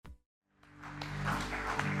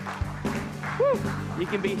You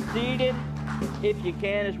can be seated if you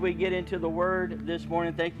can as we get into the Word this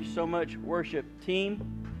morning. Thank you so much, worship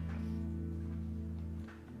team.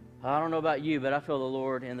 I don't know about you, but I feel the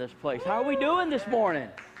Lord in this place. How are we doing this morning?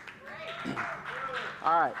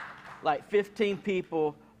 All right, like 15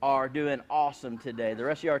 people are doing awesome today. The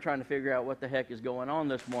rest of you are trying to figure out what the heck is going on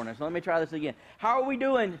this morning. So let me try this again. How are we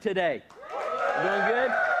doing today? Doing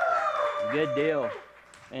good? Good deal.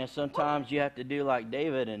 And sometimes you have to do like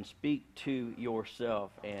David and speak to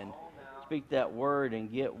yourself and speak that word and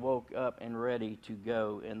get woke up and ready to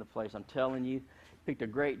go in the place. I'm telling you, picked a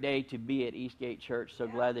great day to be at Eastgate Church. So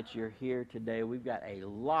glad that you're here today. We've got a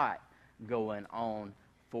lot going on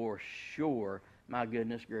for sure. My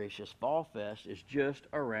goodness gracious, Fall Fest is just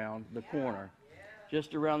around the corner.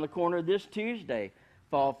 Just around the corner this Tuesday,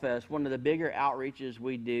 Fall Fest, one of the bigger outreaches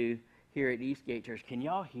we do here at Eastgate Church. Can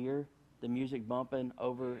y'all hear the music bumping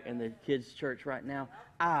over in the kids' church right now?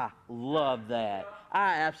 I love that.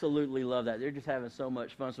 I absolutely love that. They're just having so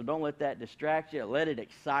much fun. So don't let that distract you. Let it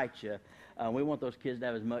excite you. We want those kids to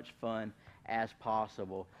have as much fun as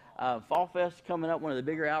possible. Fall Fest is coming up, one of the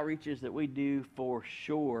bigger outreaches that we do for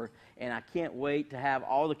sure, and I can't wait to have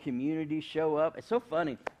all the community show up. It's so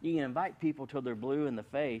funny. You can invite people till they're blue in the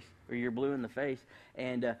face, or you're blue in the face,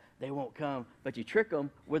 and they won't come, but you trick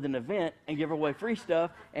them with an event and give away free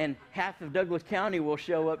stuff, and half of Douglas County will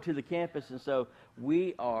show up to the campus, and so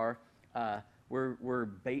we are we're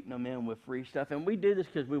baiting them in with free stuff, and we do this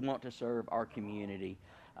because we want to serve our community,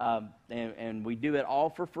 and we do it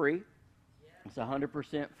all for free. It's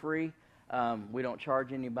 100% free. We don't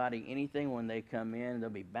charge anybody anything when they come in.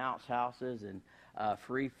 There'll be bounce houses and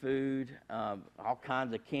free food, all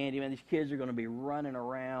kinds of candy. Man, these kids are going to be running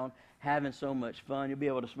around, having so much fun. You'll be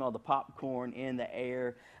able to smell the popcorn in the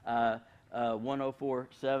air.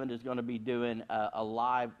 104.7 is going to be doing a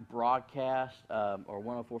live broadcast, or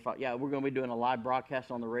 104.5. Yeah, we're going to be doing a live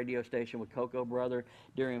broadcast on the radio station with Coco Brother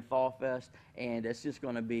during Fall Fest, and it's just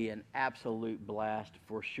going to be an absolute blast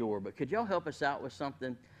for sure. But could y'all help us out with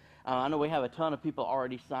something? I know we have a ton of people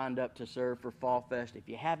already signed up to serve for Fall Fest. If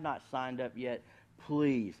you have not signed up yet,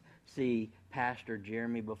 please see Pastor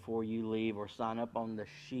Jeremy before you leave, or sign up on the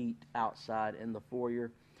sheet outside in the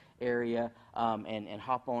foyer area and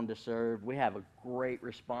hop on to serve. We have a great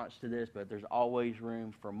response to this, but there's always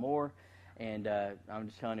room for more. And I'm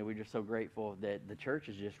just telling you, we're just so grateful that the church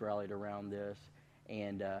has just rallied around this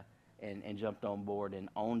and jumped on board and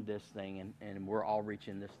owned this thing, and we're all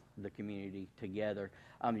reaching the community together.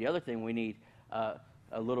 The other thing we need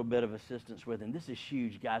a little bit of assistance with, and this is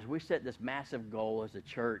huge, guys. We set this massive goal as a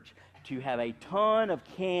church to have a ton of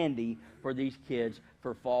candy for these kids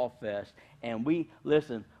for Fall Fest. And we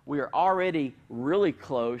are already really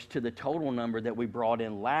close to the total number that we brought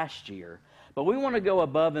in last year. But we want to go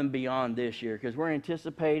above and beyond this year because we're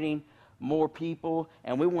anticipating more people,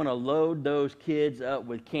 and we want to load those kids up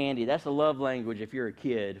with candy. That's a love language if you're a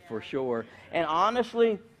kid, for sure. And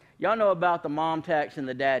honestly, y'all know about the mom tax and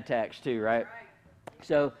the dad tax too, right?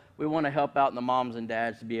 So we want to help out the moms and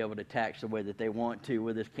dads to be able to tax the way that they want to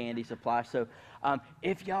with this candy supply. So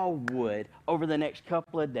if y'all would, over the next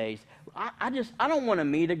couple of days, I don't want to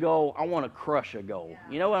meet a goal. I want to crush a goal.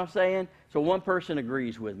 You know what I'm saying? So one person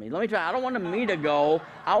agrees with me. Let me try. I don't want to meet a goal.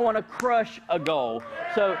 I want to crush a goal.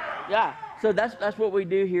 So, yeah. So that's what we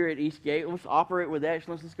do here at Eastgate. Let's operate with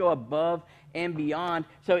excellence. Let's go above and beyond.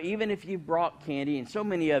 So even if you brought candy, and so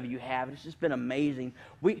many of you have, it's just been amazing.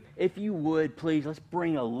 If you would, please, let's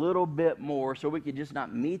bring a little bit more so we could just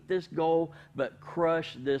not meet this goal, but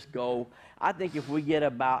crush this goal. I think if we get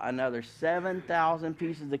about another 7,000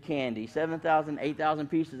 pieces of candy, 7,000, 8,000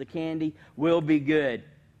 pieces of candy, we'll be good.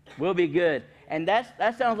 We'll be good. And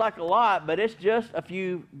that sounds like a lot, but it's just a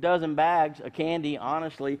few dozen bags of candy,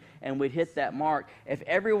 honestly, and we'd hit that mark. If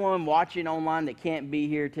everyone watching online that can't be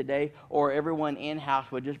here today, or everyone in-house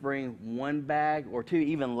would just bring one bag or two,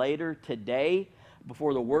 even later today,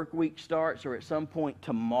 before the work week starts, or at some point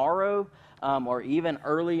tomorrow, or even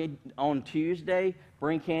early on Tuesday,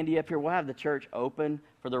 bring candy up here. We'll have the church open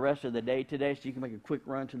for the rest of the day today, so you can make a quick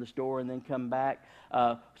run to the store and then come back.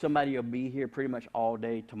 Somebody will be here pretty much all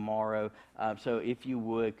day tomorrow. So if you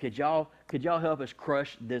would, could y'all help us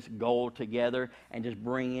crush this goal together and just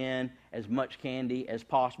bring in as much candy as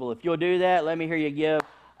possible? If you'll do that, let me hear you give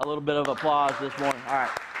a little bit of applause this morning. All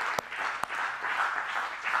right.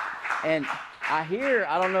 And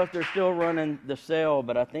I don't know if they're still running the sale,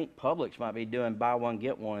 but I think Publix might be doing buy one,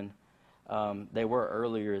 get one. They were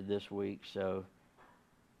earlier this week, so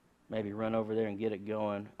maybe run over there and get it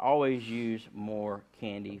going. Always use more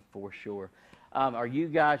candy for sure. Are you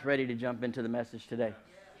guys ready to jump into the message today?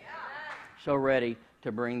 Yeah. So ready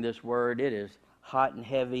to bring this word. It is hot and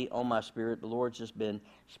heavy on my spirit. The Lord's just been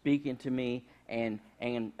speaking to me and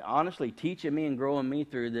honestly teaching me and growing me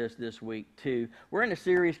through this week too. We're in a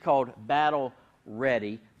series called Battle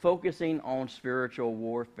Ready, focusing on spiritual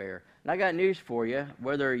warfare. And I got news for you.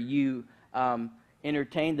 Whether you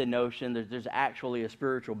entertain the notion that there's actually a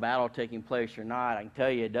spiritual battle taking place or not, I can tell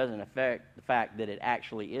you it doesn't affect the fact that it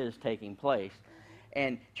actually is taking place.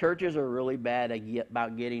 And churches are really bad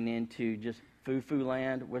about getting into just foo-foo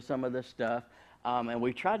land with some of this stuff. And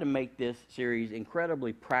we tried to make this series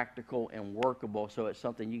incredibly practical and workable, so it's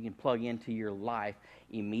something you can plug into your life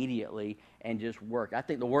immediately and just work. I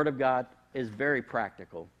think the Word of God is very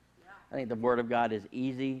practical. I think the Word of God is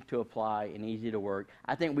easy to apply and easy to work.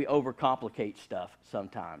 I think we overcomplicate stuff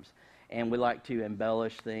sometimes, and we like to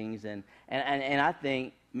embellish things. And I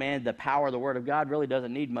think, man, the power of the Word of God really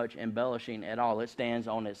doesn't need much embellishing at all. It stands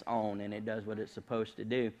on its own, and it does what it's supposed to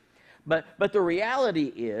do. But the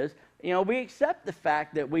reality is, we accept the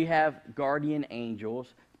fact that we have guardian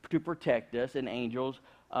angels to protect us, and angels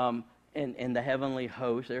in the heavenly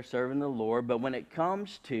host, they're serving the Lord. But when it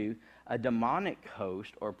comes to a demonic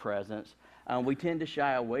host or presence, we tend to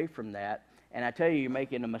shy away from that. And I tell you, you're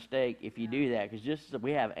making a mistake if you do that, because just as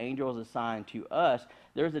we have angels assigned to us,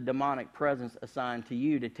 there's a demonic presence assigned to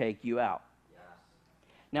you to take you out. Yes.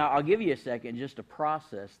 Now, I'll give you a second just to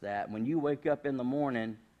process that. When you wake up in the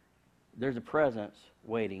morning, there's a presence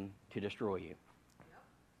waiting to destroy you.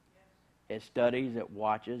 It studies, it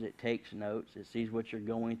watches, it takes notes, it sees what you're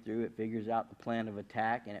going through, it figures out the plan of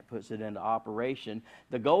attack, and it puts it into operation.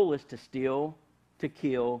 The goal is to steal, to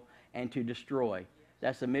kill, and to destroy.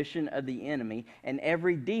 That's the mission of the enemy, and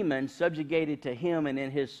every demon subjugated to him and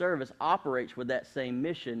in his service operates with that same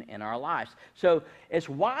mission in our lives. So it's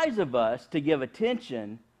wise of us to give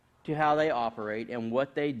attention to how they operate and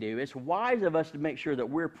what they do. It's wise of us to make sure that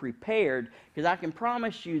we're prepared, because I can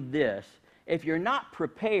promise you this: if you're not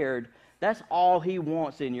prepared, that's all he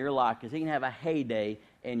wants in your life, because he can have a heyday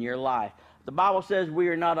in your life. The Bible says we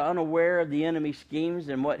are not unaware of the enemy's schemes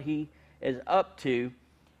and what he is up to,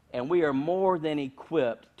 and we are more than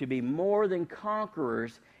equipped to be more than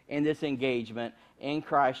conquerors in this engagement in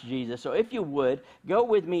Christ Jesus. So if you would, go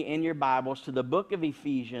with me in your Bibles to the book of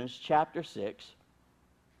Ephesians, chapter 6.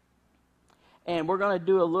 And we're going to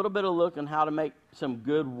do a little bit of look on how to make some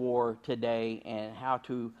good war today and how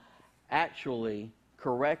to actually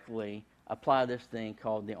correctly apply this thing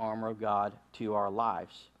called the armor of God to our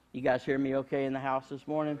lives. You guys hear me okay in the house this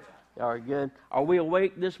morning? Y'all are good? Are we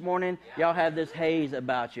awake this morning? Y'all have this haze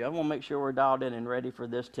about you. I want to make sure we're dialed in and ready for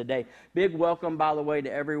this today. Big welcome, by the way, to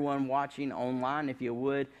everyone watching online. If you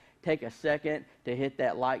would, take a second to hit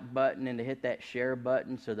that like button and to hit that share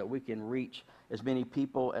button so that we can reach as many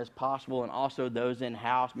people as possible, and also those in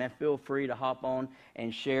house. Man, feel free to hop on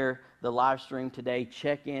and share the live stream today.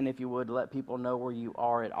 Check in, if you would, let people know where you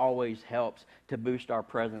are. It always helps to boost our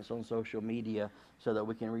presence on social media so that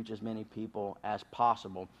we can reach as many people as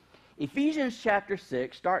possible. Ephesians chapter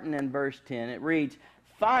 6, starting in verse 10, it reads,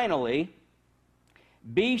 "Finally,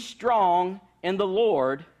 be strong in the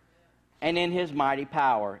Lord and in his mighty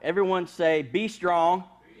power." Everyone say, be strong,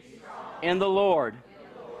 in the Lord.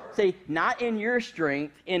 See, not in your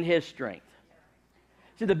strength, in his strength.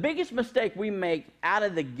 See, the biggest mistake we make out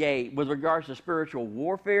of the gate with regards to spiritual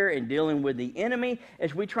warfare and dealing with the enemy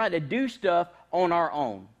is we try to do stuff on our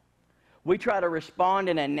own. We try to respond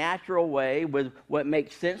in a natural way with what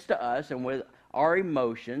makes sense to us and with our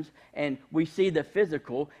emotions, and we see the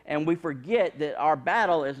physical, and we forget that our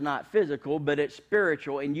battle is not physical, but it's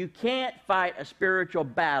spiritual, and you can't fight a spiritual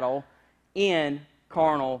battle in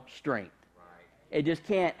carnal strength. It just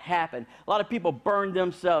can't happen. A lot of people burn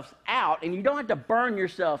themselves out, and you don't have to burn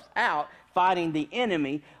yourselves out fighting the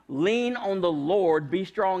enemy. Lean on the Lord. Be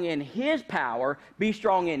strong in his power. Be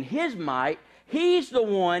strong in his might. He's the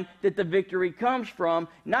one that the victory comes from,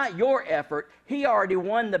 not your effort. He already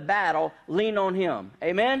won the battle. Lean on him.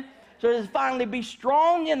 Amen? So it says, finally, be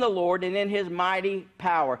strong in the Lord and in his mighty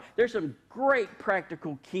power. There's some great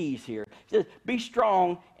practical keys here. It says, be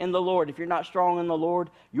strong in the Lord. If you're not strong in the Lord,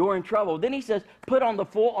 you're in trouble. Then he says, put on the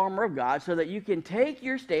full armor of God so that you can take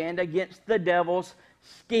your stand against the devil's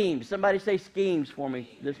schemes. Somebody say schemes for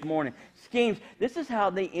me this morning. Schemes. This is how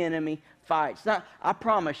the enemy fights. Now, I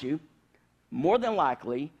promise you, more than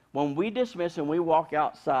likely, when we dismiss and we walk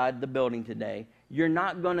outside the building today, you're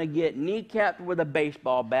not going to get kneecapped with a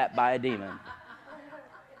baseball bat by a demon.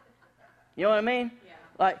 You know what I mean? Yeah.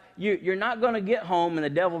 Like, you're not going to get home and the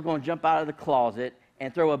devil's going to jump out of the closet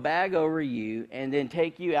and throw a bag over you and then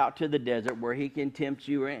take you out to the desert where he can tempt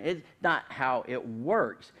you. It's not how it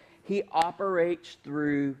works. He operates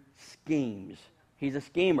through schemes. He's a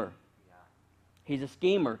schemer. Yeah. He's a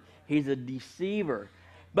schemer. He's a deceiver.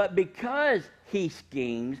 But because he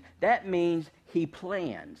schemes, that means he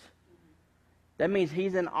plans. That means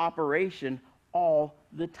he's in operation all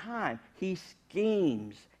the time. He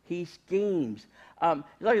schemes. He schemes. It's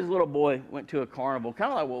like this little boy went to a carnival,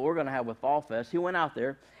 kind of like what we're going to have with Fall Fest. He went out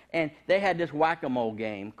there, and they had this whack-a-mole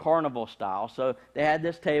game, carnival style. So they had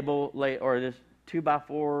this table, or this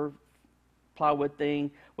 2x4 plywood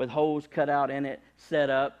thing with holes cut out in it, set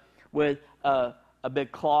up with a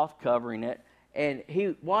big cloth covering it. And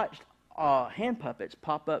he watched hand puppets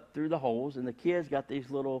pop up through the holes, and the kids got these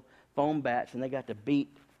little foam bats, and they got to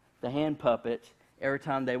beat the hand puppets every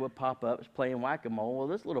time they would pop up. It's playing whack-a-mole. Well,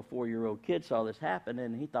 this little 4-year-old kid saw this happen,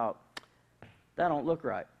 and he thought, that don't look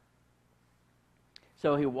right.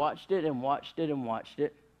 So he watched it and watched it and watched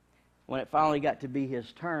it. When it finally got to be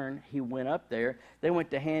his turn, he went up there. They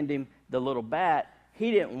went to hand him the little bat.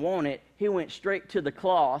 He didn't want it. He went straight to the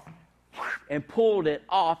cloth and pulled it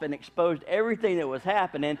off and exposed everything that was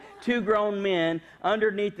happening. 2 grown men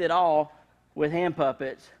underneath it all with hand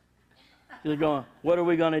puppets. Just going, what are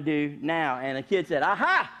we going to do now? And the kid said,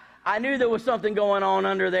 aha, I knew there was something going on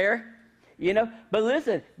under there. You know, but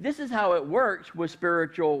listen, this is how it works with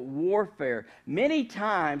spiritual warfare. Many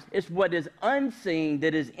times it's what is unseen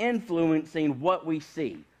that is influencing what we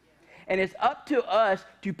see. And it's up to us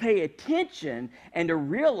to pay attention and to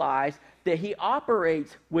realize that he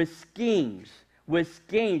operates with schemes. With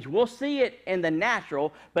schemes. We'll see it in the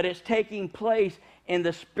natural, but it's taking place in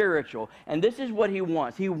the spiritual. And this is what he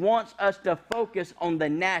wants. He wants us to focus on the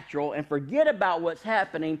natural and forget about what's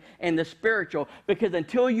happening in the spiritual, because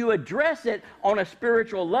until you address it on a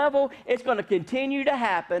spiritual level, it's going to continue to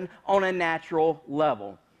happen on a natural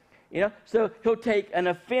level. You know, so he'll take an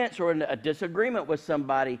offense or a disagreement with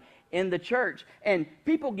somebody in the church, and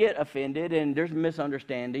people get offended, and there's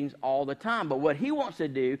misunderstandings all the time. But what he wants to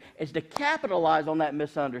do is to capitalize on that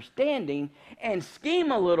misunderstanding and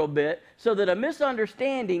scheme a little bit so that a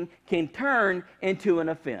misunderstanding can turn into an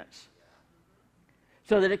offense,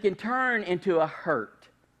 so that it can turn into a hurt,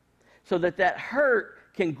 so that that hurt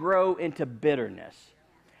can grow into bitterness.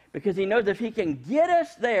 Because he knows if he can get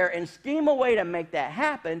us there and scheme a way to make that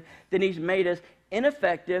happen, then he's made us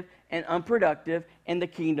ineffective and unproductive in the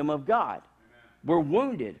kingdom of God. Amen. We're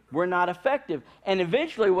wounded. We're not effective. And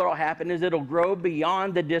eventually what will happen is it'll grow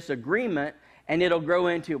beyond the disagreement, and it'll grow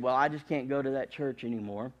into, well, I just can't go to that church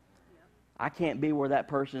anymore. I can't be where that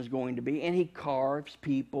person is going to be. And he carves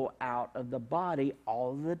people out of the body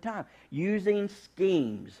all the time, using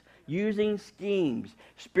schemes,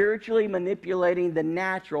 spiritually manipulating the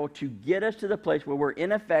natural to get us to the place where we're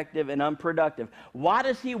ineffective and unproductive. Why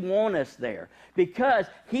does he want us there? Because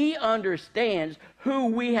he understands who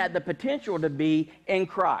we had the potential to be in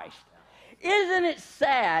Christ. Isn't it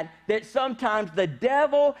sad that sometimes the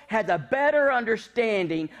devil has a better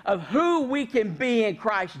understanding of who we can be in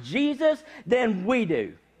Christ Jesus than we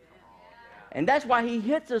do? And that's why he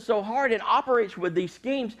hits us so hard and operates with these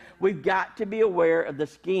schemes. We've got to be aware of the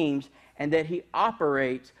schemes and that he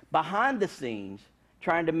operates behind the scenes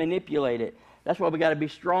trying to manipulate it. That's why we got to be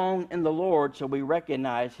strong in the Lord so we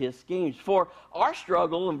recognize his schemes. For our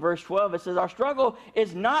struggle, in verse 12, it says, our struggle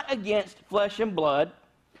is not against flesh and blood,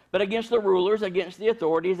 but against the rulers, against the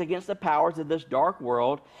authorities, against the powers of this dark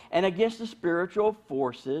world, and against the spiritual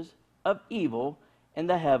forces of evil in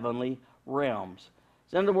the heavenly realms.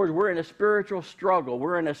 So in other words, we're in a spiritual struggle.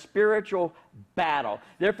 We're in a spiritual battle.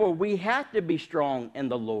 Therefore, we have to be strong in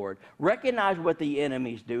the Lord. Recognize what the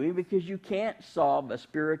enemy's doing, because you can't solve a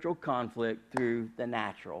spiritual conflict through the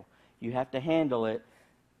natural. You have to handle it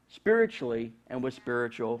spiritually and with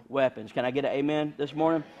spiritual weapons. Can I get an amen this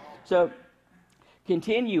morning? So,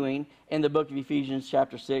 continuing in the book of Ephesians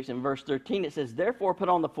chapter 6 and verse 13, it says, therefore put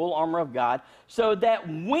on the full armor of God, so that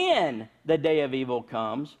when the day of evil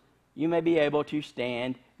comes, you may be able to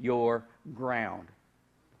stand your ground.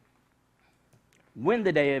 When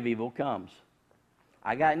the day of evil comes,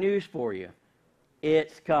 I got news for you.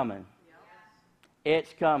 It's coming.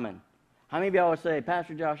 It's coming. How many of y'all would say,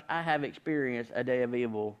 Pastor Josh, I have experienced a day of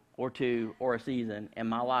evil or two or a season in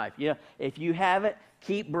my life? Yeah, if you haven't,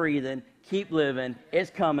 keep breathing, keep living. It's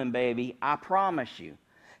coming, baby. I promise you.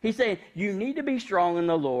 He's saying you need to be strong in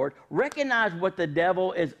the Lord. Recognize what the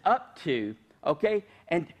devil is up to, okay?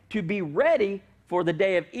 And to be ready for the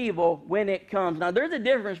day of evil when it comes. Now, there's a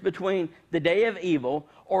difference between the day of evil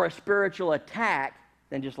or a spiritual attack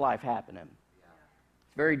than just life happening.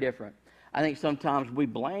 It's very different. I think sometimes we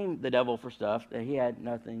blame the devil for stuff that he had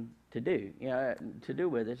nothing to do, to do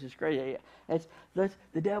with. It's just crazy.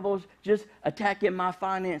 The devil's just attacking my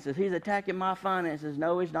finances. He's attacking my finances.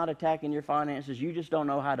 No, he's not attacking your finances. You just don't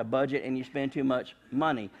know how to budget and you spend too much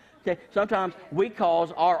money. Okay? Sometimes we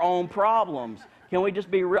cause our own problems. Can we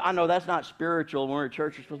just be real? I know that's not spiritual. When we're in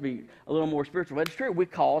church, we're supposed to be a little more spiritual. But it's true. We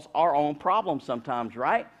cause our own problems sometimes,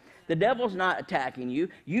 right? The devil's not attacking you.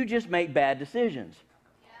 You just make bad decisions.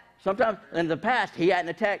 Sometimes in the past, he hadn't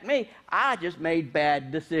attacked me. I just made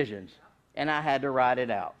bad decisions, and I had to ride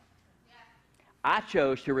it out. I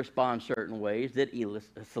chose to respond certain ways that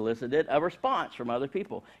solicited a response from other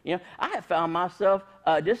people. You know, I have found myself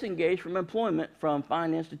disengaged from employment from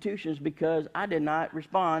fine institutions because I did not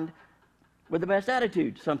respond with the best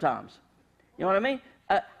attitude sometimes. You know what I mean?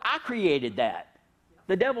 I created that.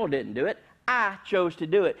 The devil didn't do it. I chose to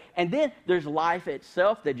do it. And then there's life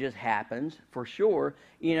itself that just happens, for sure.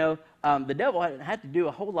 You know, the devil hasn't had to do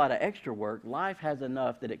a whole lot of extra work. Life has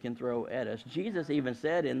enough that it can throw at us. Jesus even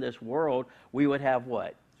said in this world we would have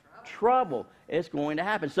what? Trouble. It's going to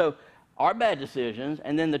happen. So our bad decisions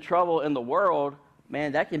and then the trouble in the world,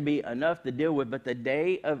 man, that can be enough to deal with. But the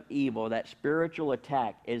day of evil, that spiritual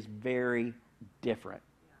attack, is very different.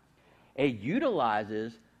 It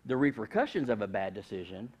utilizes the repercussions of a bad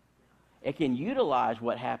decision. It can utilize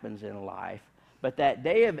what happens in life, but that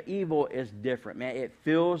day of evil is different, man. It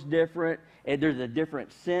feels different. There's a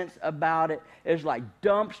different sense about it. It's like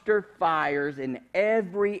dumpster fires in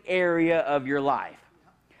every area of your life.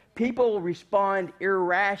 People respond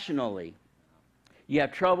irrationally. You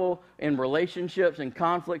have trouble in relationships and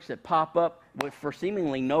conflicts that pop up for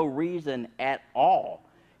seemingly no reason at all.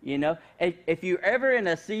 You know, if you're ever in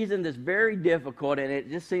a season that's very difficult and it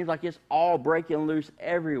just seems like it's all breaking loose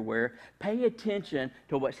everywhere, pay attention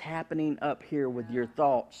to what's happening up here with your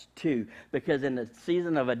thoughts too. Because in the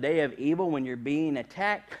season of a day of evil, when you're being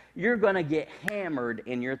attacked, you're going to get hammered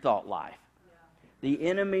in your thought life. The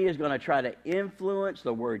enemy is going to try to influence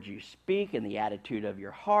the words you speak and the attitude of your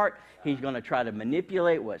heart. He's going to try to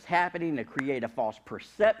manipulate what's happening to create a false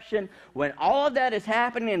perception. When all of that is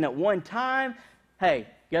happening at one time, hey,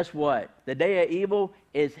 guess what? The day of evil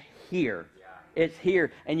is here. It's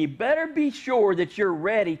here. And you better be sure that you're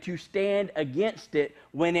ready to stand against it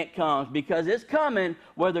when it comes, because it's coming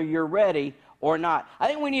whether you're ready or not. I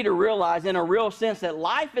think we need to realize in a real sense that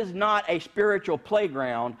life is not a spiritual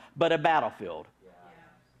playground, but a battlefield.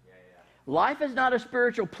 Life is not a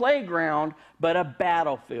spiritual playground, but a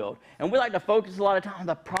battlefield. And we like to focus a lot of time on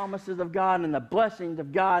the promises of God and the blessings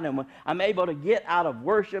of God. And when I'm able to get out of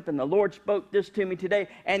worship, and the Lord spoke this to me today,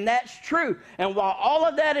 and that's true. And while all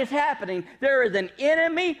of that is happening, there is an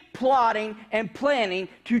enemy plotting and planning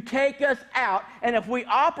to take us out. And if we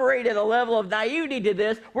operate at a level of naivety to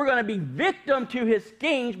this, we're going to be victim to his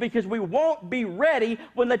schemes because we won't be ready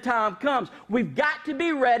when the time comes. We've got to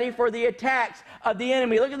be ready for the attacks of the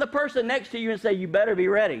enemy. Look at the person next to you and say, you better be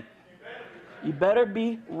ready. You better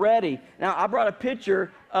be ready. Now, I brought a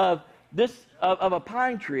picture of this of a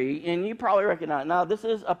pine tree, and you probably recognize it. Now, this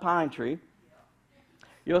is a pine tree.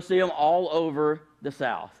 You'll see them all over the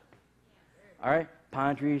South. All right?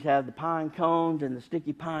 Pine trees have the pine cones and the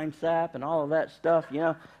sticky pine sap and all of that stuff. You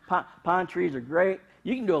know, pine trees are great.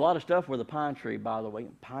 You can do a lot of stuff with a pine tree, by the way.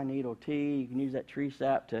 Pine needle tea. You can use that tree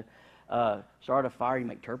sap to start a fire. You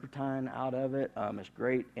make turpentine out of it. It's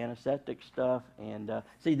great antiseptic stuff. And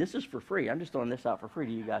see, this is for free. I'm just throwing this out for free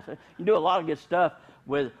to you guys. You can do a lot of good stuff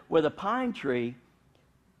with a pine tree.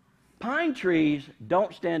 Pine trees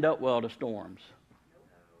don't stand up well to storms.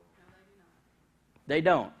 They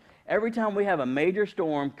don't. Every time we have a major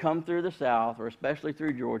storm come through the South, or especially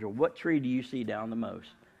through Georgia, what tree do you see down the most?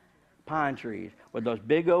 Pine trees with those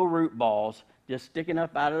big old root balls just sticking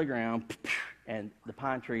up out of the ground, and the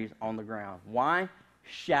pine trees on the ground. Why?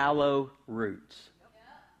 Shallow roots.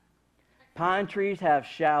 Pine trees have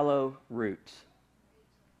shallow roots.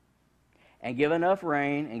 And give enough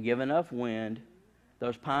rain and give enough wind,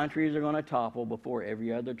 those pine trees are going to topple before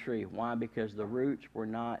every other tree. Why? Because the roots were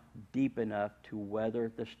not deep enough to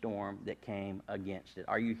weather the storm that came against it.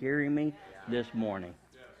 Are you hearing me this morning?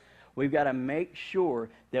 We've got to make sure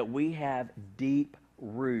that we have deep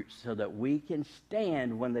roots so that we can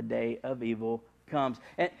stand when the day of evil comes.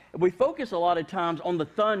 And we focus a lot of times on the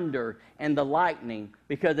thunder and the lightning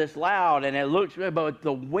because it's loud and it looks good, but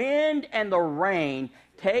the wind and the rain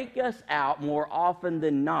take us out more often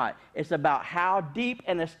than not. It's about how deep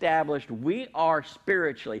and established we are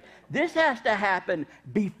spiritually. This has to happen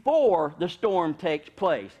before the storm takes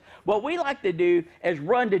place. What we like to do is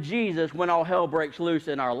run to Jesus when all hell breaks loose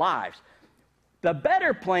in our lives. The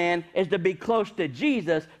better plan is to be close to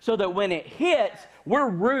Jesus so that when it hits, we're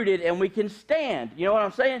rooted and we can stand. You know what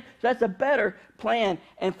I'm saying? So that's a better plan.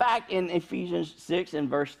 In fact, in Ephesians 6 and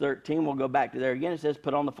verse 13, we'll go back to there again. It says,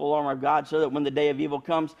 put on the full armor of God so that when the day of evil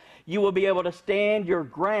comes, you will be able to stand your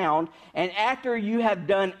ground. And after you have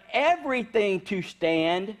done everything to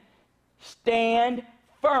stand, Stand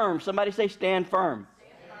firm. Somebody say stand firm.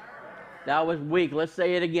 That was weak. Let's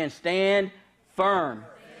say it again. Stand firm.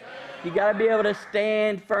 You got to be able to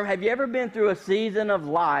stand firm. Have you ever been through a season of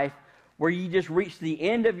life where you just reached the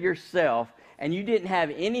end of yourself and you didn't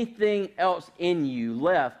have anything else in you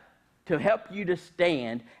left to help you to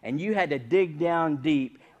stand, and you had to dig down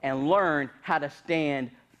deep and learn how to stand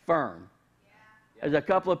firm? There's a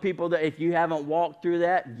couple of people that if you haven't walked through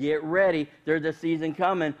that, get ready. There's a season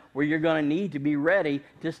coming where you're going to need to be ready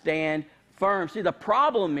to stand firm. See, the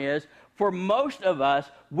problem is, for most of us,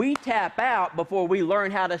 we tap out before we learn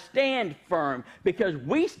how to stand firm, because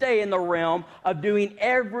we stay in the realm of doing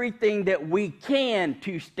everything that we can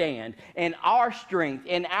to stand in our strength,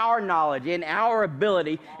 in our knowledge, in our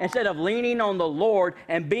ability, instead of leaning on the Lord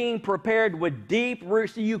and being prepared with deep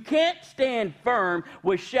roots. So you can't stand firm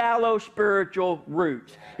with shallow spiritual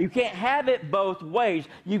roots. You can't have it both ways.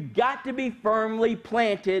 You've got to be firmly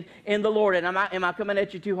planted in the Lord. And am I coming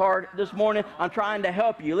at you too hard this morning? I'm trying to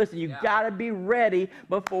help you. Listen, you've got to be ready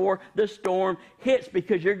before the storm hits,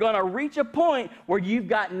 because you're going to reach a point where you've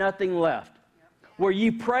got nothing left. Where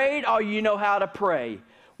you prayed all you know how to pray.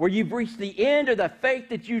 Where you've reached the end of the faith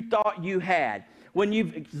that you thought you had. When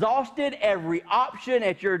you've exhausted every option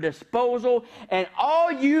at your disposal, and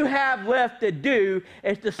all you have left to do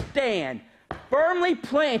is to stand firmly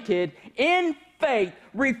planted in faith,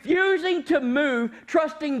 refusing to move,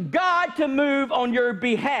 trusting God to move on your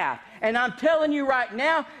behalf. And I'm telling you right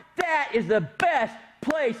now, that is the best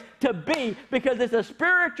place to be, because it's a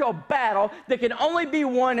spiritual battle that can only be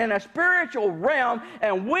won in a spiritual realm,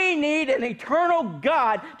 and we need an eternal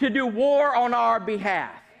God to do war on our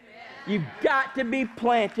behalf. Amen. You've got to be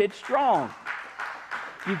planted strong.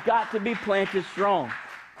 You've got to be planted strong.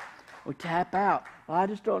 We tap out. Well, I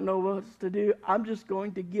just don't know what else to do. I'm just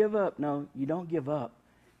going to give up. No, you don't give up.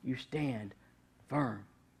 You stand firm.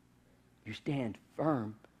 You stand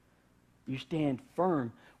firm. You stand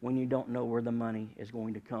firm when you don't know where the money is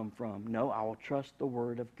going to come from. No, I will trust the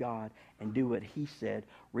Word of God and do what He said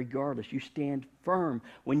regardless. You stand firm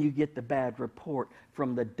when you get the bad report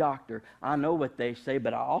from the doctor. I know what they say,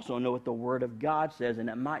 but I also know what the Word of God says, and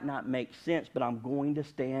it might not make sense, but I'm going to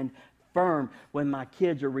stand firm when my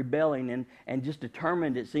kids are rebelling and just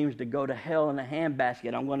determined, it seems, to go to hell in a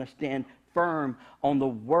handbasket. I'm going to stand firm on the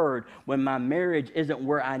Word when my marriage isn't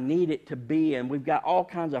where I need it to be, and we've got all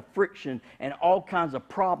kinds of friction and all kinds of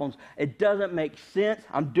problems. It doesn't make sense.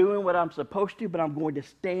 I'm doing what I'm supposed to, but I'm going to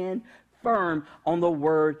stand firm on the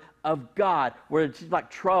Word of God, where it's like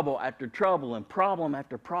trouble after trouble and problem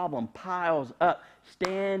after problem piles up.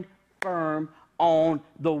 Stand firm on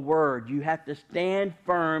the Word. You have to stand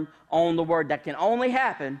firm on the Word. That can only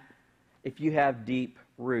happen if you have deep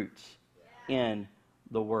roots in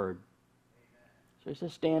the Word. So he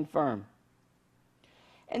says, stand firm.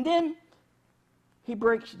 And then he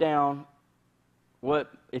breaks down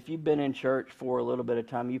what, if you've been in church for a little bit of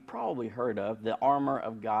time, you've probably heard of the armor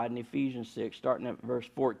of God in Ephesians 6, starting at verse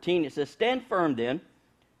 14. It says, stand firm then,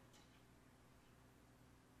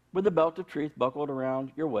 with the belt of truth buckled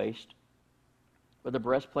around your waist, with the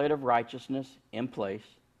breastplate of righteousness in place,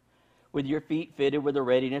 with your feet fitted with the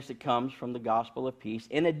readiness that comes from the gospel of peace.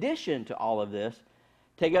 In addition to all of this,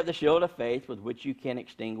 take up the shield of faith with which you can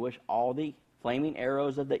extinguish all the flaming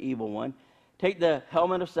arrows of the evil one. Take the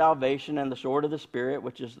helmet of salvation and the sword of the Spirit,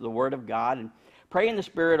 which is the Word of God, and pray in the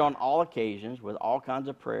Spirit on all occasions with all kinds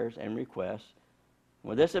of prayers and requests.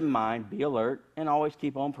 With this in mind, be alert and always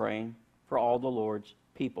keep on praying for all the Lord's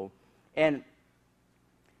people. And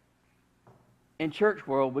in church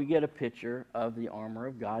world, we get a picture of the armor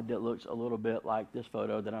of God that looks a little bit like this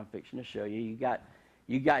photo that I'm fixing to show you.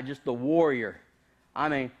 You got just the warrior. I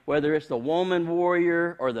mean, whether it's the woman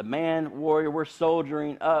warrior or the man warrior, we're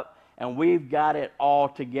soldiering up, and we've got it all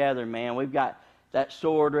together, man. We've got that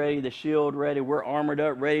sword ready, the shield ready. We're armored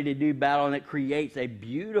up, ready to do battle, and it creates a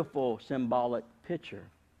beautiful symbolic picture.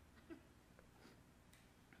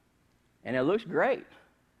 And it looks great.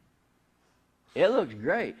 It looks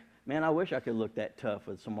great. Man, I wish I could look that tough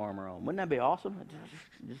with some armor on. Wouldn't that be awesome?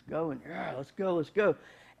 Just go and, yeah, let's go.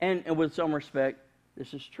 And with some respect,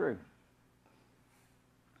 this is true.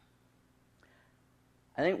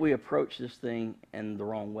 I think we approach this thing in the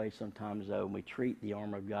wrong way sometimes, though, and we treat the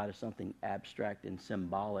armor of God as something abstract and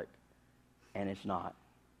symbolic, and it's not.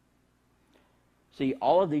 See,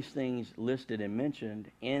 all of these things listed and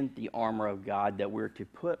mentioned in the armor of God that we're to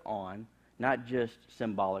put on, not just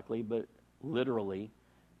symbolically, but literally,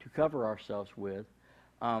 to cover ourselves with,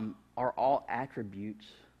 are all attributes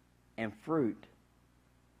and fruit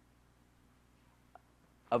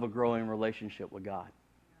of a growing relationship with God.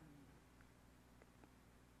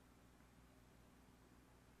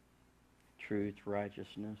 truth,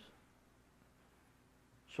 righteousness.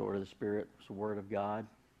 Sword of the Spirit, it's the Word of God.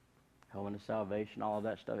 Helmet of salvation, all of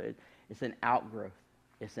that stuff. It's an outgrowth.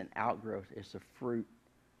 It's an outgrowth. It's a fruit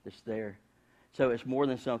that's there. So it's more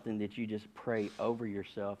than something that you just pray over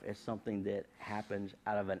yourself. It's something that happens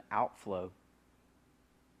out of an outflow.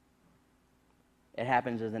 It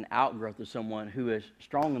happens as an outgrowth of someone who is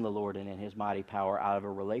strong in the Lord and in His mighty power out of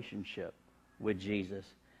a relationship with Jesus.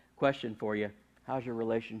 Question for you, how's your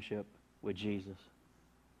relationship with Jesus?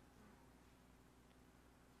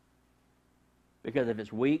 Because if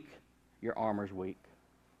it's weak, your armor's weak.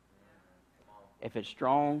 If it's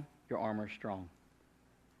strong, your armor's strong.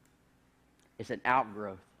 It's an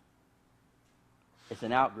outgrowth. It's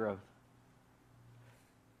an outgrowth.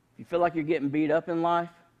 If you feel like you're getting beat up in life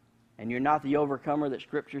and you're not the overcomer that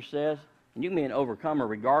Scripture says, and you can be an overcomer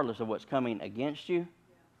regardless of what's coming against you,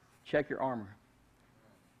 check your armor.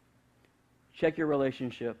 Check your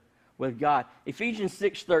relationship with God. Ephesians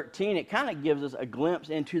 6:13, it kind of gives us a glimpse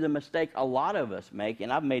into the mistake a lot of us make,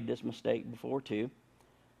 and I've made this mistake before too.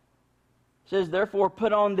 It says, therefore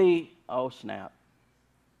put on the, oh snap,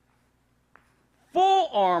 full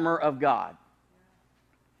armor of God,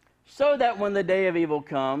 so that when the day of evil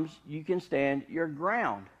comes, you can stand your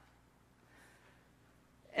ground.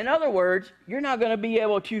 In other words, you're not going to be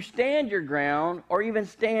able to stand your ground or even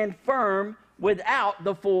stand firm without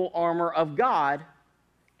the full armor of God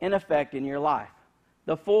in effect in your life.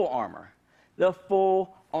 The full armor. The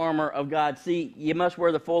full armor of God. See, you must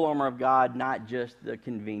wear the full armor of God, not just the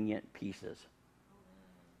convenient pieces.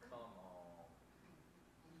 Come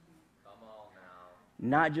on now.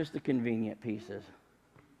 Not just the convenient pieces.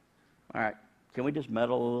 All right, can we just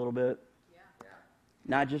meddle a little bit? Yeah.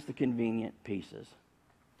 Not just the convenient pieces.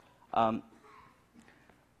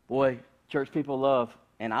 Boy, church people love,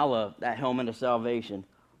 and I love, that helmet of salvation.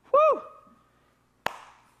 Woo!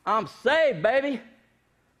 I'm saved, baby. I'm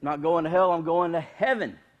not going to hell, I'm going to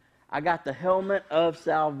heaven. I got the helmet of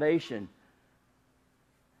salvation.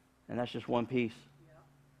 And that's just one piece.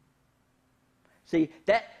 See,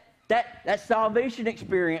 that salvation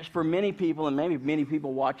experience for many people, and maybe many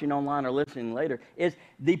people watching online or listening later, is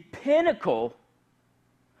the pinnacle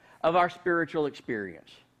of our spiritual experience.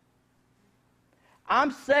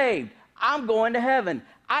 I'm saved. I'm going to heaven.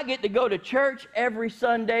 I get to go to church every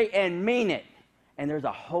Sunday and mean it. And there's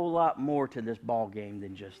a whole lot more to this ball game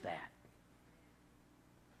than just that.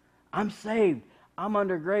 I'm saved. I'm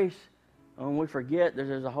under grace. And when we forget,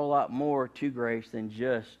 there's a whole lot more to grace than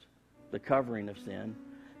just the covering of sin.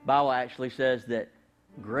 The Bible actually says that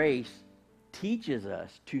grace teaches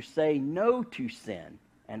us to say no to sin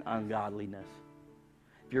and ungodliness.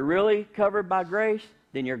 If you're really covered by grace,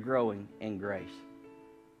 then you're growing in grace.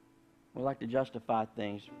 We like to justify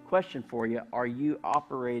things. Question for you, are you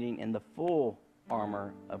operating in the full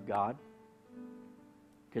armor of God?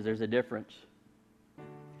 Because there's a difference.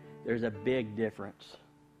 There's a big difference.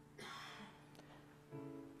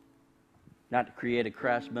 Not to create a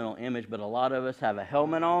crass mental image, but a lot of us have a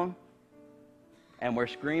helmet on, and we're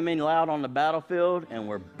screaming loud on the battlefield, and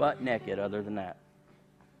we're butt naked other than that.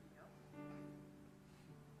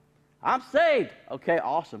 I'm saved. Okay,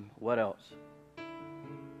 awesome. What else?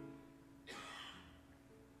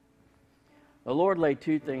 The Lord laid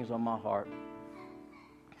two things on my heart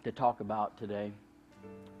to talk about today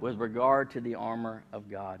with regard to the armor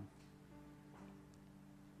of God.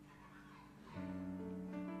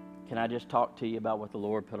 Can I just talk to you about what the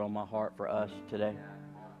Lord put on my heart for us today?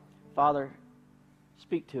 Father,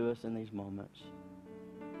 speak to us in these moments.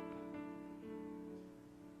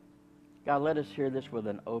 God, let us hear this with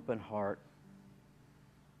an open heart,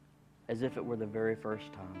 as if it were the very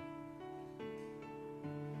first time.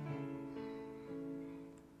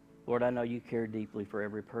 Lord, I know you care deeply for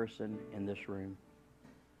every person in this room.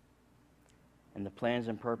 And the plans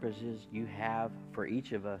and purposes you have for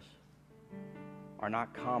each of us are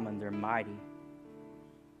not common, they're mighty.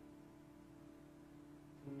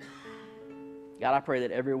 God, I pray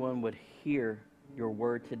that everyone would hear your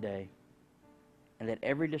word today and that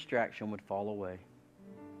every distraction would fall away.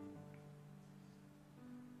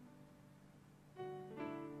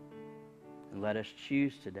 And let us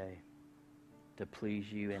choose today to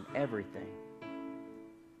please you in everything.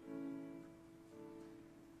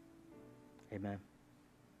 Amen.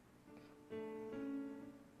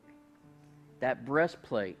 That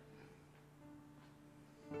breastplate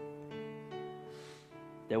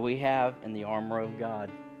that we have in the armor of God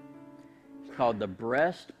is called the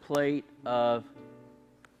breastplate of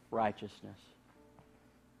righteousness.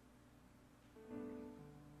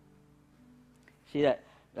 See,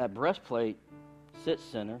 that breastplate sits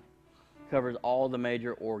center, covers all the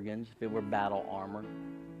major organs if it were battle armor,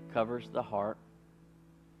 covers the heart.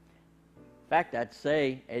 In fact, I'd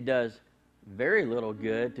say it does very little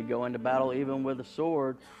good to go into battle even with a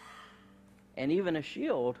sword and even a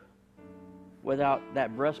shield without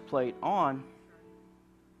that breastplate on.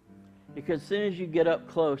 Because as soon as you get up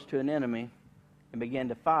close to an enemy and begin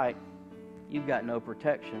to fight, you've got no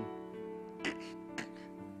protection.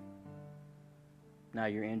 Now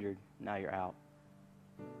you're injured. Now you're out.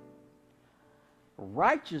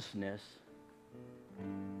 Righteousness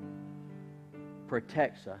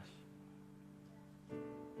protects us.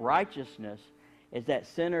 Righteousness is that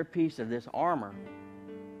centerpiece of this armor.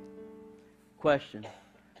 Question: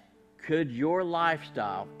 could your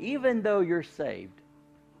lifestyle, even though you're saved,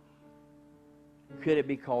 could it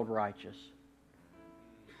be called righteous?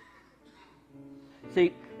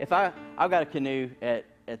 See, if I've got a canoe at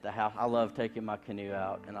the house. I love taking my canoe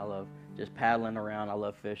out, and I love just paddling around. I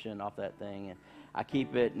love fishing off that thing, and I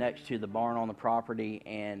keep it next to the barn on the property,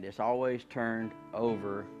 and it's always turned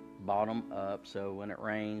over bottom up, so when it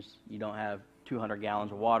rains, you don't have 200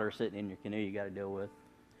 gallons of water sitting in your canoe you got to deal with.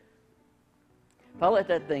 If I let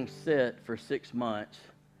that thing sit for 6 months,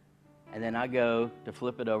 and then I go to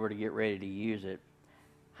flip it over to get ready to use it,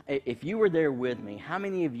 if you were there with me, how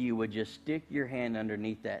many of you would just stick your hand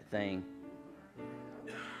underneath that thing?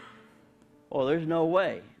 Well, there's no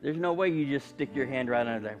way. There's no way you just stick your hand right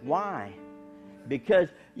under there. Why? Because,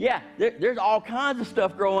 there's all kinds of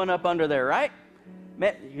stuff growing up under there, right?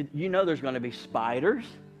 Man, you know there's going to be spiders.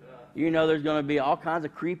 You know there's going to be all kinds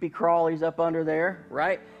of creepy crawlies up under there,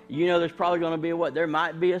 right? You know there's probably going to be there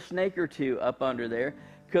might be a snake or two up under there.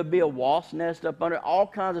 Could be a wasp nest up under. All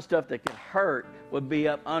kinds of stuff that could hurt would be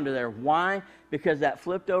up under there. Why? Because that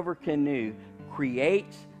flipped over canoe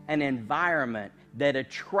creates an environment that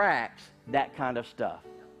attracts that kind of stuff.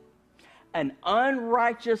 An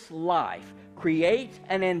unrighteous life creates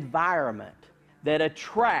an environment that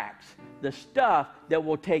attracts the stuff that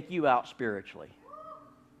will take you out spiritually.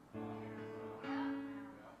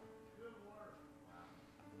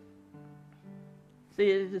 See,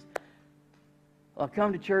 it's just, I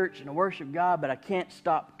come to church and I worship God, but I can't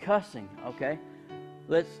stop cussing, okay?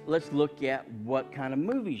 Let's look at what kind of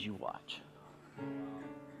movies you watch.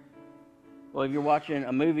 Well, if you're watching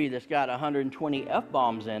a movie that's got 120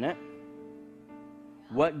 F-bombs in it,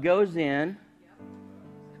 what goes in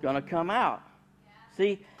is going to come out.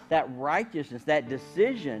 See, that righteousness, that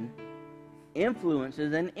decision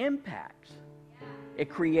influences and impacts. It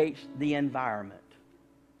creates the environment.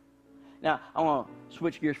 Now, I want to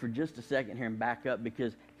switch gears for just a second here and back up,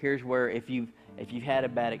 because here's where if you've had a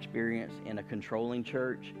bad experience in a controlling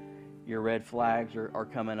church, your red flags are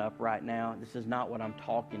coming up right now. This is not what I'm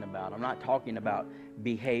talking about. I'm not talking about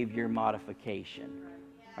behavior modification.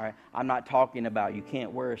 All right? I'm not talking about you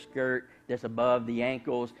can't wear a skirt that's above the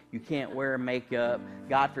ankles. You can't wear makeup.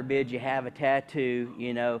 God forbid you have a tattoo.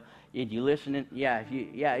 You know, if you listen,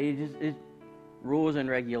 it's rules and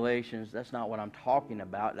regulations. That's not what I'm talking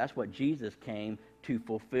about. That's what Jesus came to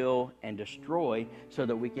fulfill and destroy, so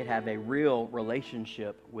that we could have a real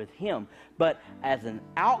relationship with Him. But as an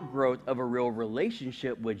outgrowth of a real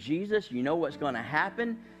relationship with Jesus, you know what's going to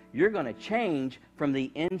happen? You're going to change from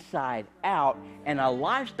the inside out, and a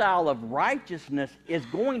lifestyle of righteousness is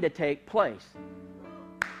going to take place.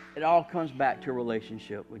 It all comes back to a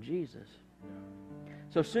relationship with Jesus.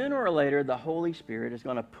 So sooner or later, the Holy Spirit is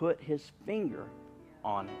going to put His finger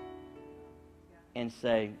on it and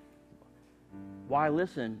say, why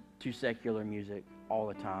listen to secular music all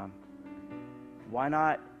the time? Why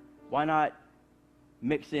not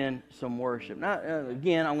mix in some worship? Now,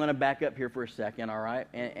 again, I'm going to back up here for a second, all right,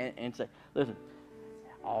 and say, listen,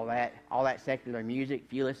 all that secular music,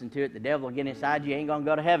 if you listen to it, the devil will get inside you. You ain't going to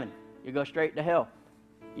go to heaven. You go straight to hell.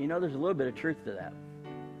 You know, there's a little bit of truth to that.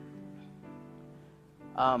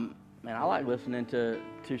 Man, I like listening to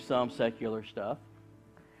some secular stuff.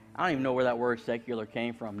 I don't even know where that word secular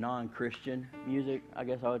came from. Non-Christian music, I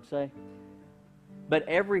guess I would say. But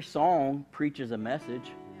every song preaches a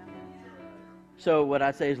message. So what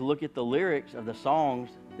I say is look at the lyrics of the songs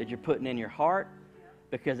that you're putting in your heart,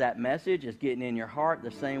 because that message is getting in your heart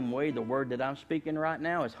the same way the word that I'm speaking right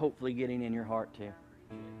now is hopefully getting in your heart too. You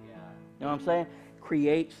know what I'm saying?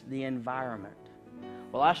 Creates the environment.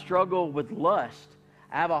 Well, I struggle with lust.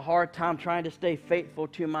 I have a hard time trying to stay faithful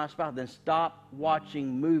to my spouse. Then stop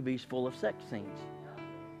watching movies full of sex scenes.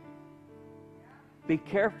 Be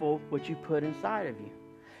careful what you put inside of you.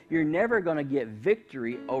 You're never going to get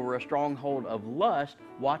victory over a stronghold of lust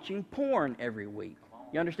watching porn every week.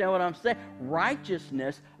 You understand what I'm saying?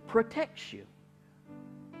 Righteousness protects you.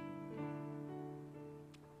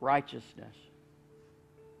 Righteousness.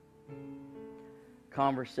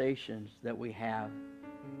 Conversations that we have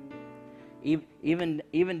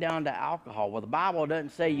Even down to alcohol. Well, the Bible doesn't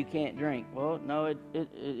say you can't drink. Well, no,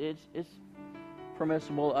 it's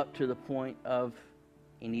permissible up to the point of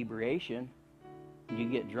inebriation. You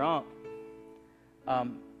get drunk.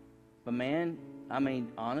 But man, I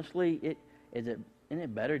mean, honestly, isn't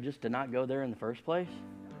it better just to not go there in the first place?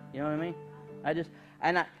 You know what I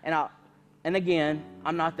mean? And again,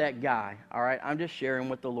 I'm not that guy. All right, I'm just sharing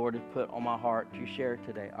what the Lord has put on my heart to share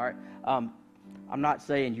today. All right, I'm not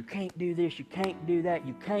saying you can't do this, you can't do that,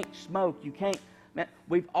 you can't smoke, you can't. Man,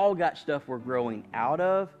 we've all got stuff we're growing out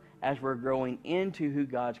of as we're growing into who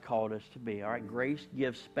God's called us to be. All right, grace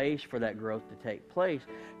gives space for that growth to take place,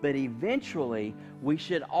 but eventually we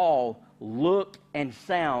should all look and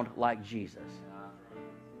sound like Jesus.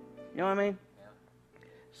 You know what I mean?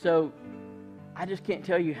 So I just can't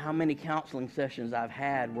tell you how many counseling sessions I've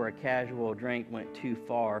had where a casual drink went too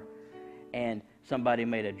far and somebody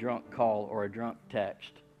made a drunk call or a drunk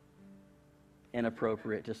text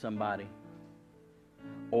inappropriate to somebody,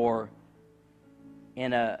 or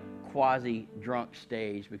in a quasi-drunk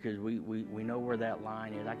stage, because we know where that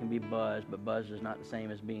line is. I can be buzzed, but buzzed is not the same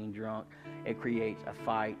as being drunk. It creates a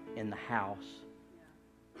fight in the house.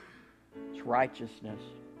 It's righteousness.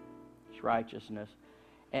 It's righteousness.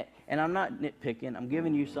 And I'm not nitpicking. I'm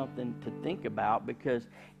giving you something to think about, because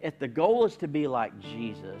if the goal is to be like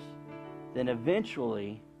Jesus, then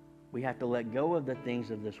eventually we have to let go of the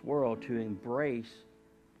things of this world to embrace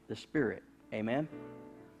the Spirit. Amen?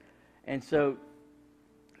 And so,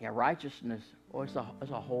 yeah, righteousness, it's a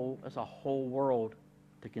whole world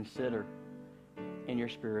to consider in your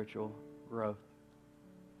spiritual growth.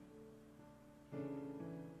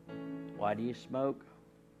 Why do you smoke?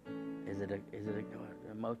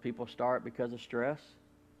 Most people start because of stress.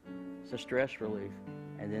 It's a stress relief.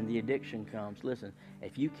 And then the addiction comes. Listen,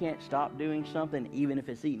 if you can't stop doing something, even if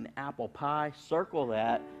it's eating apple pie, circle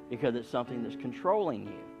that, because it's something that's controlling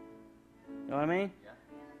you. You know what I mean?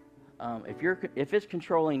 Yeah. If it's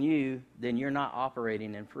controlling you, then you're not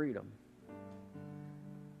operating in freedom.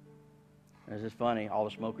 And it's just funny. All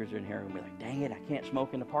the smokers are in here are going to be like, dang it, I can't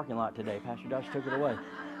smoke in the parking lot today. Pastor Josh took it away.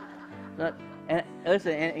 And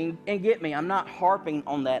listen, and get me, I'm not harping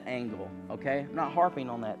on that angle, okay? I'm not harping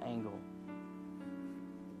on that angle.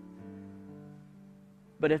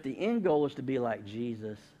 But if the end goal is to be like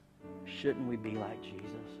Jesus, shouldn't we be like Jesus?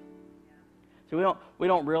 So we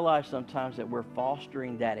don't realize sometimes that we're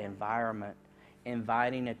fostering that environment,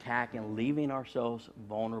 inviting attack, and leaving ourselves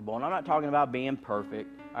vulnerable. And I'm not talking about being perfect.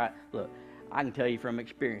 All right, look, I can tell you from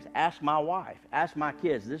experience. Ask my wife. Ask my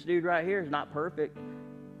kids. This dude right here is not perfect.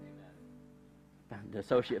 The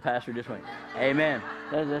associate pastor just went, amen.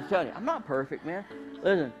 I'm telling you, I'm not perfect, man.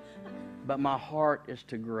 Listen, but my heart is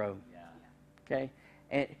to grow. Okay?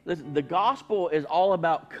 And listen, the gospel is all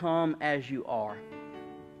about come as you are.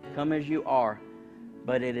 Come as you are.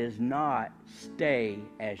 But it is not stay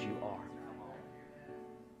as you are.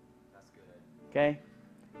 That's good. Okay?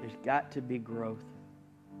 There's got to be growth.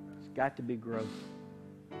 There's got to be growth.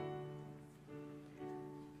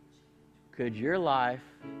 Could your life,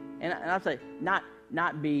 and I'll say,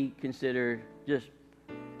 not be considered just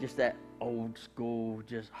that old school,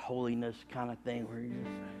 just holiness kind of thing where you just,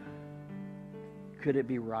 could it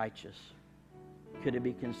be righteous? Could it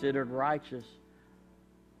be considered righteous?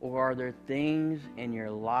 Or are there things in your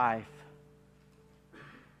life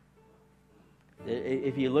that,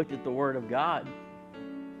 if you looked at the Word of God,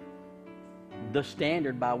 the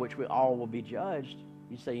standard by which we all will be judged,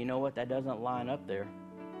 you say, you know what, that doesn't line up there.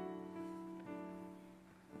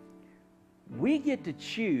 We get to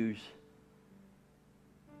choose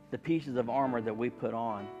the pieces of armor that we put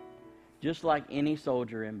on, just like any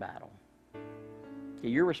soldier in battle. Okay,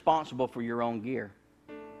 you're responsible for your own gear.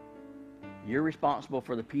 You're responsible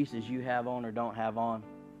for the pieces you have on or don't have on.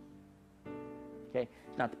 Okay,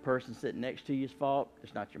 it's not the person sitting next to you's fault.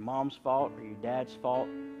 It's not your mom's fault or your dad's fault.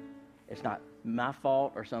 It's not my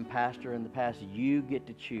fault or some pastor in the past. You get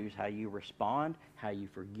to choose how you respond, how you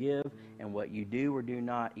forgive, and what you do or do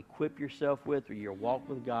not equip yourself with, or your walk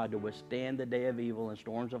with God to withstand the day of evil and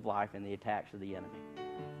storms of life and the attacks of the enemy.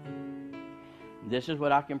 This is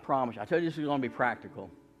what I can promise you. I told you this is going to be practical.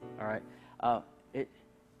 All right.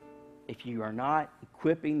 If you are not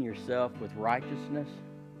equipping yourself with righteousness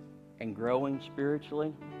and growing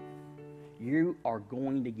spiritually, you are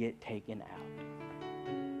going to get taken out.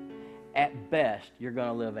 At best, you're going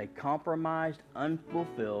to live a compromised,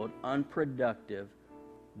 unfulfilled, unproductive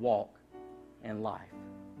walk in life.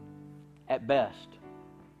 At best.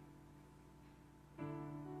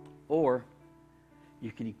 Or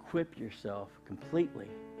you can equip yourself completely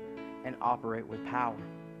and operate with power.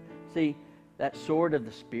 See, that sword of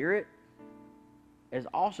the Spirit is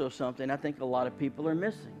also something I think a lot of people are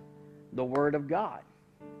missing. The Word of God.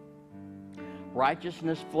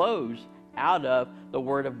 Righteousness flows out of the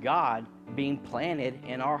Word of God being planted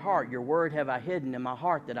in our heart. Your Word have I hidden in my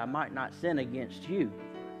heart that I might not sin against you.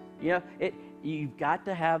 You know, you've got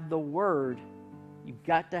to have the Word. You've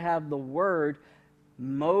got to have the Word.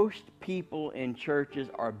 Most people in churches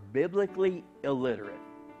are biblically illiterate.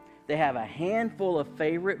 They have a handful of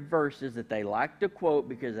favorite verses that they like to quote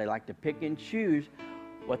because they like to pick and choose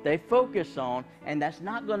what they focus on, and that's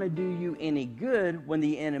not going to do you any good when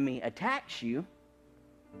the enemy attacks you.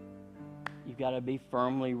 You've got to be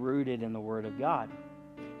firmly rooted in the Word of God.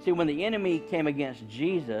 See, when the enemy came against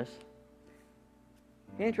Jesus,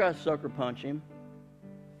 he didn't try to sucker punch him.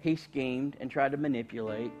 He schemed and tried to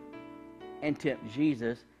manipulate and tempt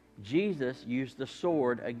Jesus. Jesus used the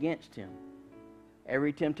sword against him.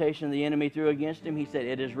 Every temptation the enemy threw against him, he said,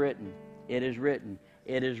 "It is written, it is written,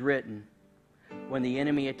 it is written." When the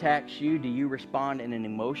enemy attacks you, do you respond in an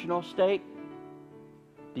emotional state?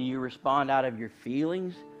 Do you respond out of your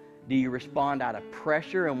feelings? Do you respond out of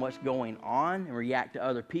pressure and what's going on and react to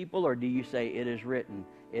other people? Or do you say, "It is written,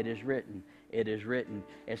 it is written, it is written"?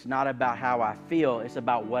 It's not about how I feel. It's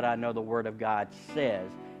about what I know the Word of God says.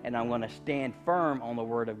 And I'm going to stand firm on the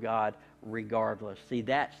Word of God regardless. See,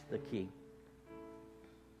 that's the key.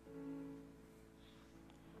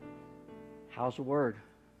 How's the Word?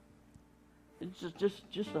 It's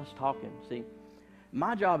just us talking. See,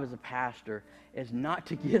 my job as a pastor is not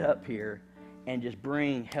to get up here and just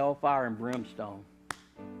bring hellfire and brimstone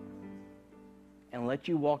and let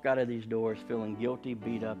you walk out of these doors feeling guilty,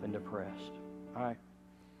 beat up, and depressed. All right?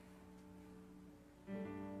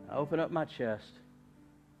 I open up my chest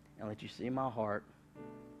and let you see my heart.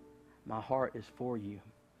 My heart is for you.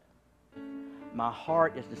 My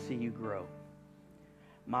heart is to see you grow.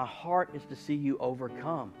 My heart is to see you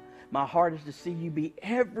overcome. My heart is to see you be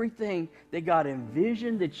everything that God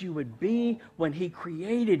envisioned that you would be when He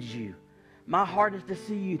created you. My heart is to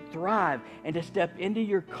see you thrive and to step into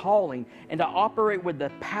your calling and to operate with the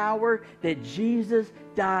power that Jesus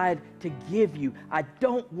died to give you. I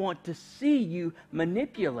don't want to see you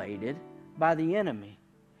manipulated by the enemy.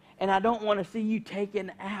 And I don't want to see you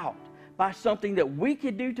taken out by something that we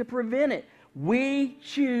could do to prevent it. We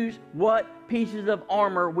choose what pieces of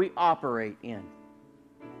armor we operate in.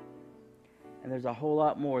 And there's a whole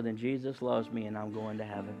lot more than Jesus loves me and I'm going to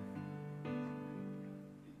heaven.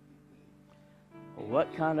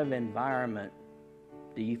 What kind of environment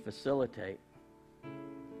do you facilitate?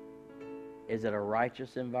 Is it a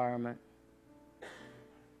righteous environment?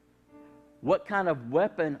 What kind of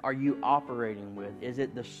weapon are you operating with? Is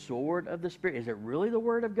it the sword of the Spirit? Is it really the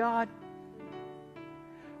Word of God?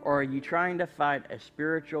 Or are you trying to fight a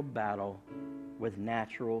spiritual battle with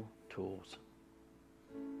natural tools?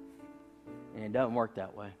 And it doesn't work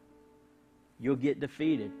that way. You'll get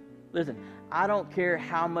defeated. Listen, I don't care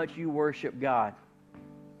how much you worship God.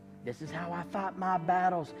 This is how I fight my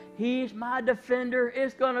battles. He's my defender.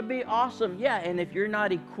 It's going to be awesome. Yeah, and if you're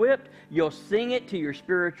not equipped, you'll sing it to your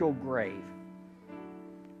spiritual grave.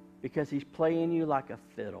 Because He's playing you like a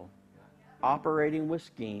fiddle, operating with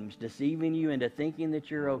schemes, deceiving you into thinking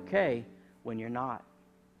that you're okay when you're not.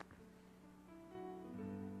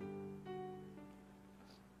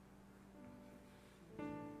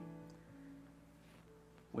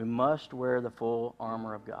 We must wear the full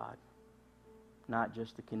armor of God, not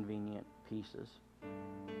just the convenient pieces.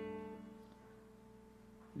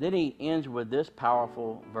 Then he ends with this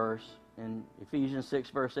powerful verse in Ephesians 6,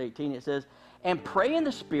 verse 18. It says, "And pray in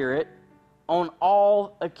the Spirit on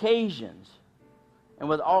all occasions, and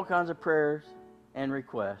with all kinds of prayers and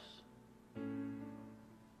requests."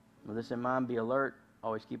 With this in mind, be alert.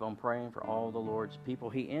 Always keep on praying for all the Lord's people.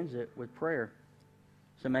 He ends it with prayer.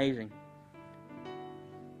 It's amazing.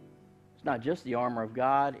 It's not just the armor of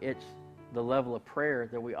God, it's the level of prayer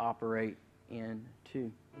that we operate in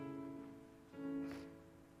too.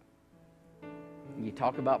 You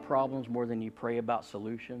talk about problems more than you pray about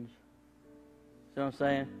solutions. See what I'm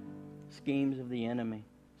saying? Schemes of the enemy.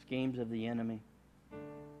 Schemes of the enemy.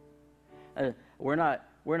 We're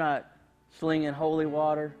not slinging holy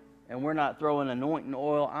water, and we're not throwing anointing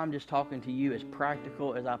oil. I'm just talking to you as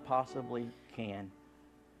practical as I possibly can.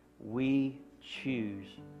 We choose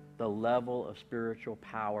the level of spiritual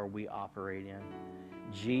power we operate in.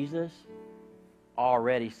 Jesus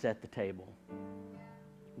already set the table.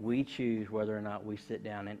 We choose whether or not we sit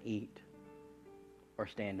down and eat or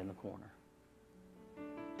stand in the corner.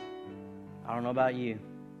 I don't know about you.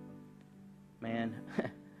 Man,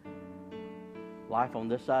 life on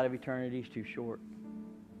this side of eternity is too short.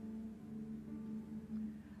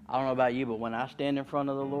 I don't know about you, but when I stand in front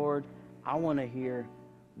of the Lord, I want to hear,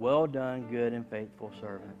 well done, good and faithful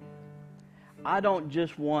servant. I don't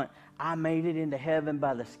just want, I made it into heaven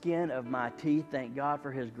by the skin of my teeth. Thank God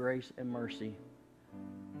for His grace and mercy.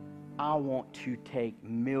 I want to take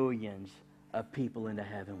millions of people into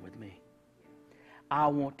heaven with me. I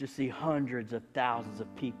want to see hundreds of thousands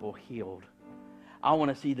of people healed. I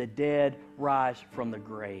want to see the dead rise from the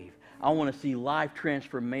grave. I want to see life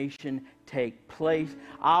transformation take place.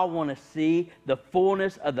 I want to see the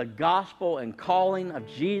fullness of the gospel and calling of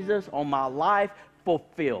Jesus on my life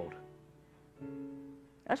fulfilled.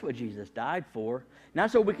 That's what Jesus died for. Not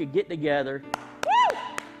so we could get together, woo,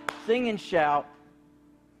 sing and shout.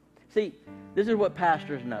 See, this is what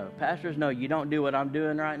pastors know. Pastors know you don't do what I'm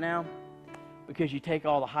doing right now because you take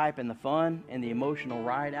all the hype and the fun and the emotional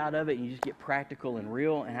ride out of it and you just get practical and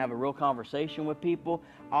real and have a real conversation with people.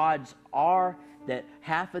 Odds are that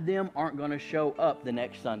half of them aren't going to show up the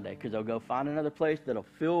next Sunday because they'll go find another place that'll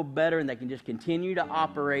feel better and they can just continue to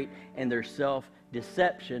operate in their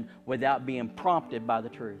self-deception without being prompted by the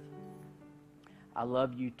truth. I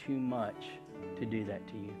love you too much to do that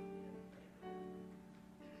to you.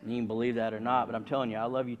 And you can believe that or not, but I'm telling you, I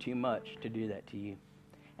love you too much to do that to you.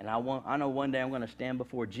 And I know one day I'm going to stand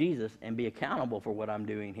before Jesus and be accountable for what I'm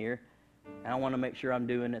doing here. And I want to make sure I'm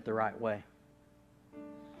doing it the right way.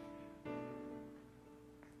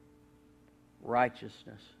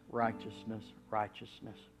 Righteousness, righteousness,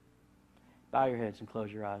 righteousness. Bow your heads and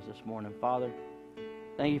close your eyes this morning. Father,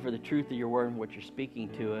 thank you for the truth of your word and what you're speaking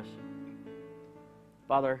to us.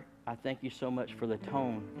 Father, I thank you so much for the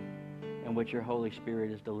tone in which your Holy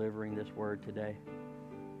Spirit is delivering this word today.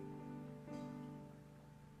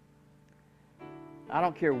 I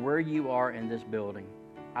don't care where you are in this building.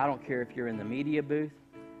 I don't care if you're in the media booth.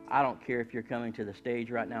 I don't care if you're coming to the stage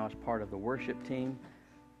right now as part of the worship team.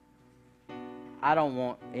 I don't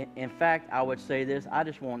want, in fact, I would say this, I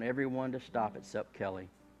just want everyone to stop except Kelly.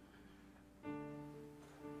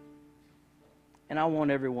 And I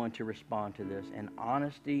want everyone to respond to this in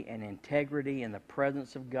honesty and integrity in the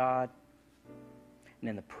presence of God and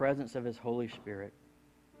in the presence of His Holy Spirit.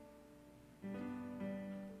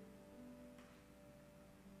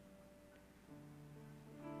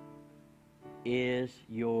 Is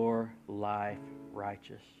your life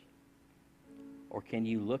righteous? Or can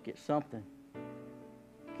you look at something?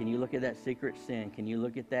 Can you look at that secret sin? Can you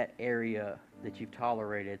look at that area that you've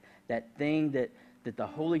tolerated? That thing that the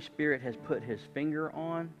Holy Spirit has put His finger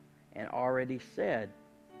on and already said,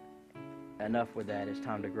 enough with that, it's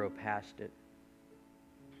time to grow past it.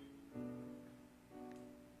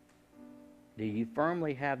 Do you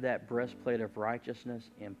firmly have that breastplate of righteousness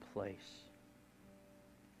in place?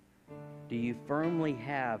 Do you firmly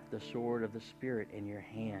have the sword of the Spirit in your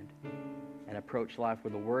hand and approach life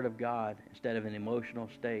with the Word of God instead of an emotional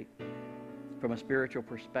state? From a spiritual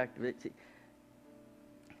perspective,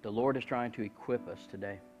 the Lord is trying to equip us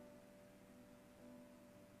today.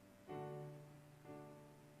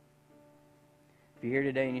 If you're here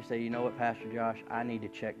today and you say, you know what, Pastor Josh, I need to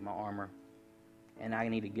check my armor and I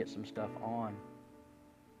need to get some stuff on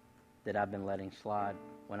that I've been letting slide.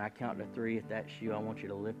 When I count to 3 at that shoe, I want you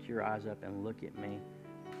to lift your eyes up and look at me.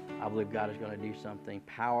 I believe God is going to do something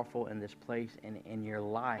powerful in this place and in your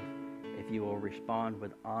life if you will respond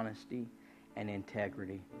with honesty and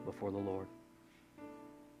integrity before the Lord.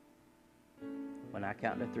 When I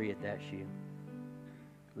count to 3 at that shoe,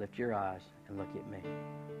 lift your eyes and look at me.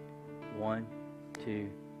 1, 2,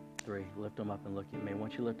 3. Lift them up and look at me.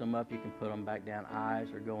 Once you lift them up, you can put them back down. Eyes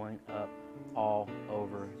are going up all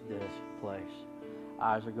over this place.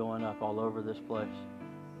 Eyes are going up all over this place.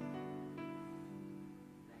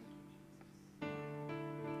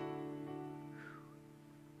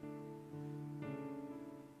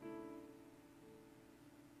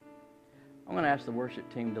 I'm going to ask the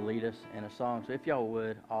worship team to lead us in a song. So if y'all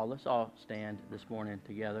would, let's all stand this morning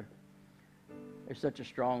together. There's such a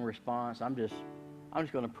strong response. I'm just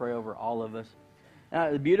going to pray over all of us.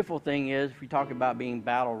 Now, the beautiful thing is, if we talk about being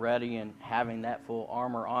battle ready and having that full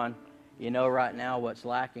armor on, you know right now what's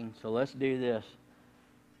lacking. So let's do this.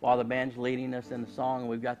 While the band's leading us in the song,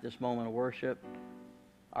 we've got this moment of worship.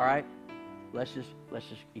 All right? Let's just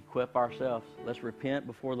equip ourselves. Let's repent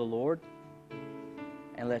before the Lord.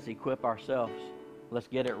 And let's equip ourselves. Let's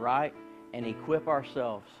get it right and equip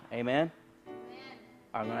ourselves. Amen?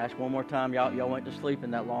 I'm going to ask one more time. Y'all went to sleep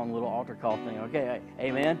in that long little altar call thing. Okay,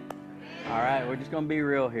 amen? All right, we're just going to be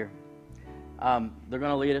real here. They're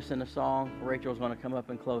going to lead us in a song. Rachel's going to come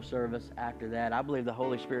up and close service after that. I believe the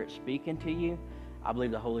Holy Spirit's speaking to you. I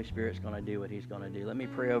believe the Holy Spirit's going to do what He's going to do. Let me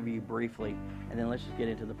pray over you briefly, and then let's just get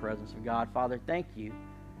into the presence of God. Father, thank you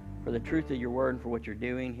for the truth of your word and for what you're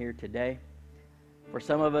doing here today. For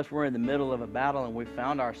some of us, we're in the middle of a battle and we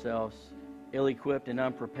found ourselves ill-equipped and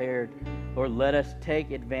unprepared. Lord, let us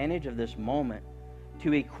take advantage of this moment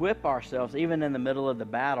to equip ourselves even in the middle of the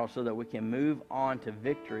battle so that we can move on to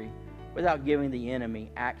victory without giving the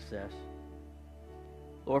enemy access.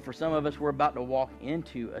 Lord, for some of us, we're about to walk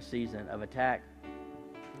into a season of attack.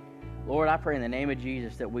 Lord, I pray in the name of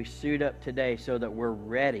Jesus that we suit up today so that we're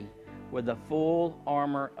ready with the full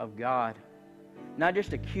armor of God. Not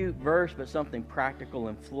just a cute verse, but something practical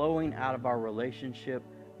and flowing out of our relationship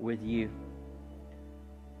with you.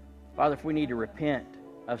 Father, if we need to repent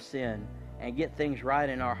of sin and get things right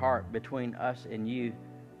in our heart between us and you,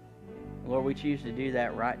 Lord, we choose to do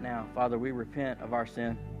that right now. Father, we repent of our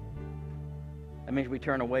sin. That means we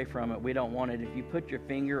turn away from it. We don't want it. If you put your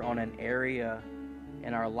finger on an area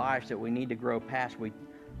in our lives that we need to grow past,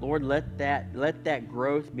 Lord, let that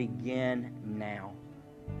growth begin now.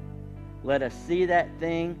 Let us see that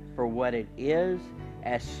thing for what it is,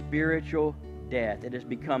 as spiritual death. It has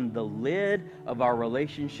become the lid of our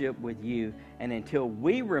relationship with you. And until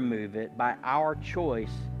we remove it by our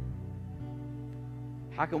choice,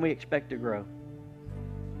 how can we expect to grow?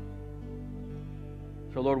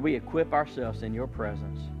 So, Lord, we equip ourselves in your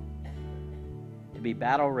presence to be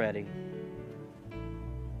battle ready,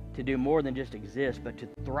 to do more than just exist, but to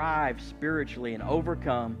thrive spiritually and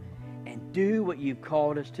overcome and do what you've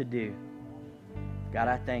called us to do. God,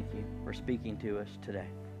 I thank you for speaking to us today.